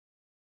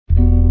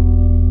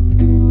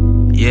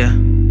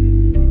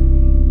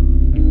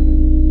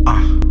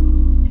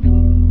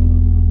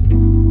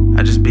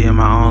just be in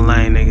my own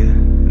lane, nigga.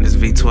 In this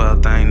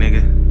V12 thing,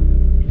 nigga.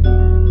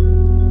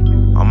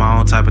 On my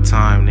own type of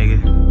time,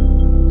 nigga.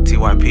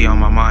 TYP on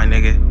my mind,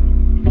 nigga.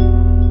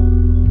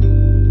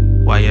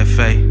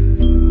 YFA.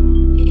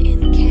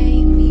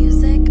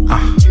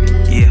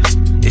 Yeah,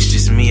 it's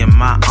just me and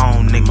my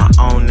own nigga. My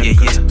own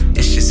nigga. Yeah,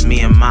 it's just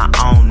me and my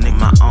own nigga.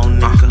 My own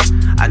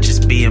nigga. I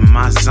just be in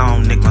my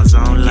zone, nigga. My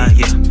zone life.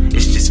 Yeah,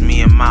 it's just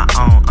me and my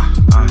own.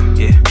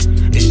 Yeah,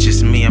 it's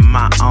just me and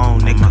my own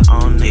nigga. My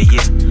own nigga.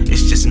 Yeah,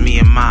 it's just me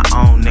and my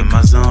own nigga.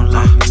 My zone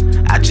life.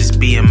 I just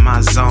be in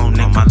my zone,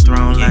 nigga. My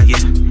throne life. Yeah,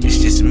 it's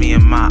just me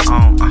and my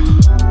own.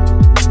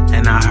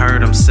 And I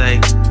heard him say,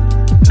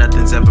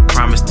 nothing's ever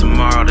promised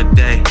tomorrow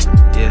today.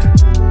 Yeah,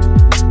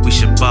 we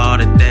should ball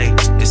today.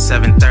 It's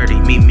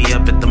 7:30. Meet me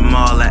up at the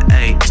mall at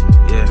 8.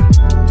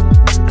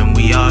 Yeah, and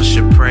we all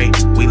should pray.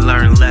 We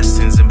learn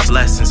lessons and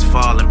blessings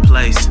fall in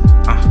place.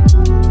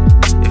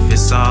 If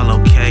it's all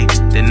okay,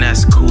 then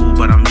that's cool.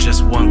 But I'm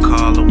just one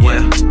call away.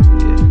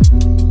 Yeah.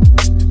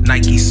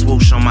 Nike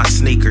swoosh on my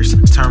sneakers.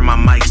 Turn my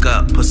mic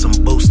up, put some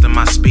boost in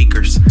my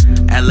speakers.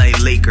 LA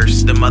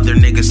leakers, them other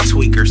niggas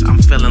tweakers. I'm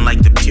feeling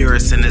like the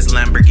purest in this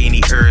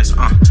Lamborghini Urus.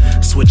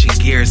 Switching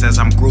gears as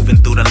I'm grooving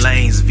through the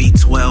lanes.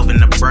 V12 in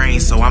the brain,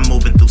 so I'm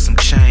moving through some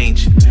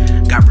change.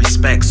 Got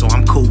respect, so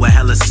I'm cool with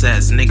hella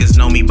sets. Niggas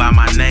know me by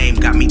my name,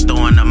 got me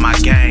throwing up my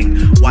gang.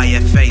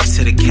 YFA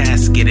to the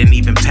casket and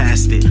even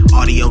past it.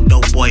 Audio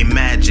dope boy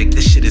magic,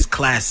 this shit is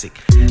classic.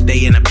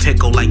 They in a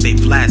pickle like they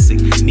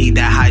flaccid. Need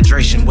that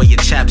hydration, where your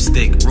chapstick.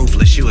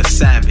 Ruthless, you a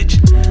savage.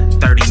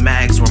 30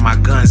 mags where my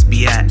guns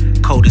be at.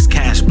 Cold as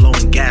cash,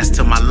 blowing gas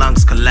till my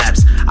lungs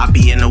collapse. I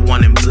be in the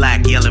one in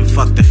black, yelling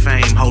fuck the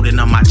fame. Holding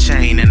on my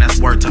chain, and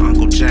that's word to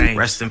Uncle James.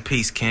 Rest in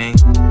peace, king.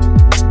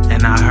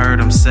 And I heard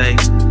him say,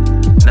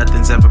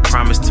 nothing's ever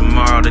promised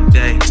tomorrow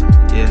today.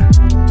 Yeah,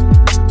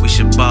 we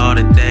should ball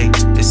today.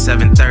 It's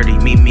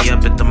 7:30, meet me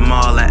up at the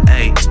mall at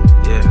 8.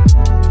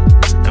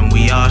 Yeah, and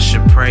we all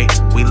should pray.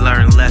 We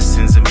learn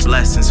lessons and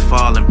blessings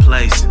fall in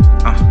place.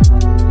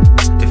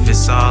 If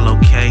it's all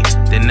okay,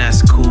 then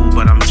that's cool.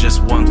 But I'm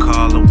just one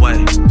call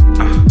away.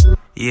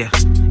 Yeah,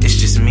 it's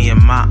just me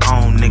and my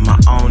own nigga. My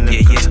own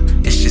nigga.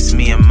 Yeah, it's just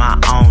me and my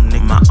own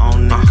nigga. My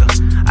own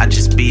nigga. I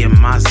just be in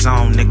my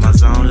zone, nigga. My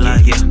zone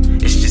life. Yeah,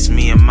 it's just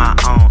me and my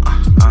own.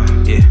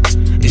 Yeah,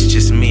 it's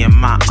just me and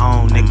my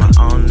own nigga.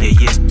 My own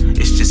nigga.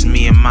 Yeah, it's just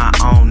me and my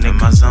own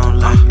nigga. My zone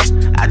life.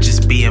 I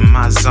just be in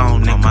my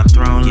zone, nigga. My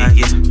throne life.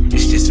 Yeah,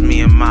 it's just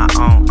me and my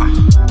own.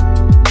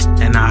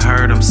 And I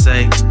heard him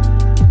say,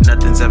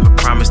 nothing's ever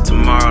promised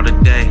tomorrow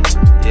today.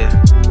 Yeah,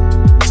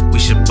 we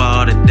should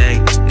ball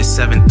today. It's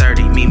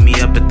 7:30. Meet me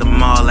up at the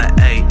mall at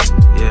 8.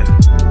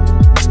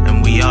 Yeah,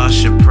 and we all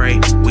should pray.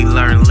 We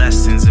learn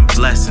lessons and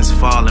blessings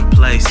fall in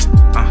place.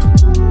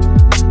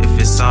 If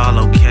it's all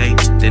okay,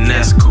 then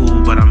that's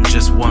cool. But I'm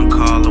just one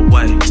call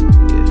away.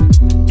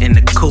 Yeah. In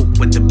the coupe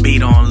with the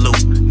beat on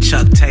loop.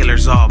 Chuck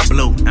Taylor's all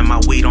blue and my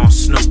weed on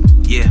Snoop.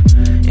 Yeah,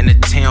 in the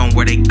town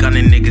where they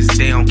gunning niggas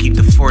down. Keep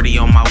the 40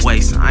 on my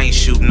waist. I ain't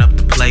shooting up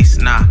the place,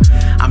 nah.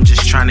 I'm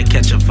just trying to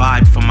catch a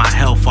vibe for my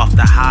health. Off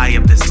the high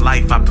of this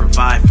life I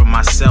provide for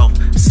myself.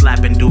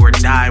 Slapping do or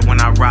die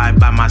when I ride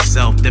by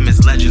myself. Them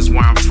is legends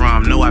where I'm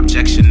from, no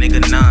objection,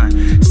 nigga,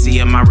 none.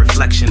 Seeing my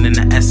reflection in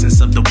the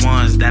essence of the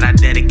ones that I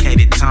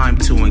dedicated time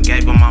to and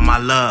gave them all my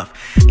love.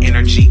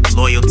 Energy,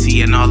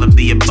 loyalty, and all of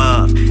the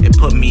above. It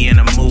put me in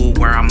a mood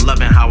where I'm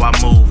loving how I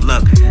move.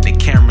 Look, the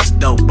camera's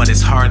dope, but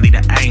it's hardly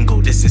the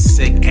angle. This is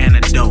sick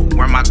antidote,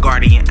 where my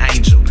guardian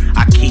angel.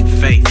 I keep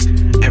faith,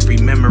 every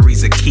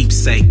memory's a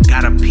keepsake.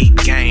 Got a peep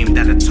game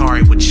that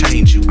Atari would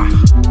change you.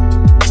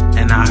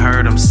 And I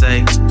heard him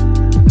say,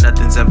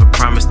 nothing's ever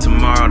promised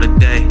tomorrow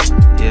today.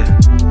 Yeah,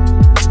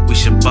 we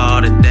should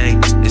ball today.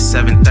 It's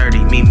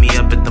 7:30, meet me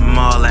up at the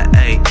mall at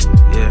 8.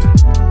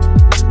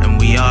 Yeah, and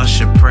we all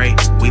should pray.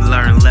 We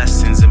learn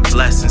lessons and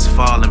blessings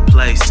fall in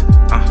place.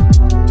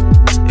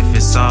 If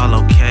it's all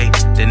okay,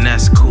 then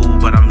that's cool.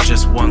 But I'm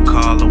just one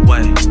call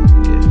away.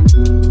 Yeah.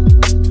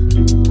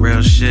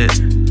 Real shit.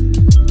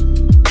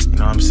 You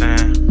know what I'm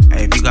saying?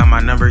 Hey, if you got my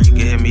number, you can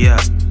hit me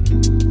up.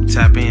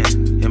 Tap in,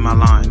 hit my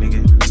line,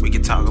 nigga. We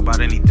can talk about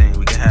anything.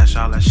 We can hash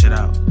all that shit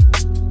out.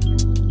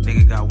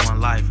 Nigga got one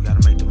life, you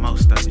gotta make the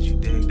most of it. You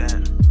dig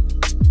that?